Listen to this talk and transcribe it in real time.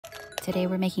Today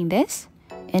we're making this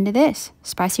into this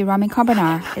spicy ramen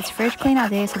carbonara. It's fridge clean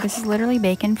out day, so this is literally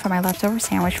bacon from my leftover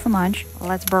sandwich from lunch.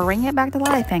 Let's bring it back to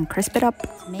life and crisp it up.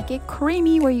 To make it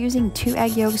creamy, we're using 2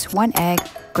 egg yolks, 1 egg,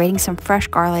 grating some fresh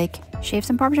garlic, shave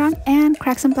some parmesan, and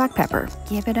crack some black pepper.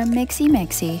 Give it a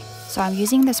mixy. So I'm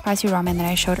using the spicy ramen that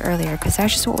I showed earlier because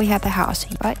that's just what we had at the house,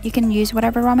 but you can use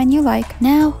whatever ramen you like.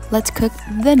 Now let's cook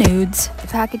the noodles. The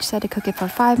package said to cook it for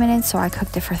 5 minutes, so I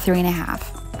cooked it for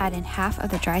 3.5. Add in half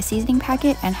of the dry seasoning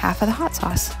packet and half of the hot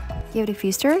sauce. Give it a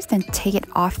few stirs, then take it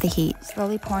off the heat.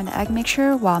 Slowly pour in the egg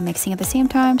mixture while mixing at the same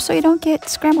time so you don't get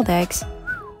scrambled eggs.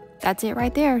 That's it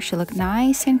right there. Should look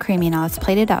nice and creamy. Now let's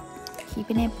plate it up.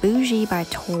 Keeping it bougie by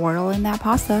twirling that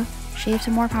pasta. Shave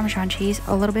some more Parmesan cheese,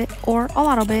 a little bit or a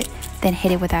lot of it, then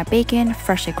hit it with that bacon,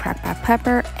 freshly cracked black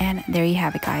pepper, and there you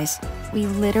have it, guys. We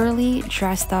literally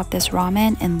dressed up this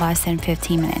ramen in less than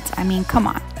 15 minutes. I mean, come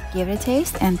on. Give it a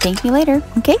taste and thank me later.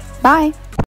 Okay, bye.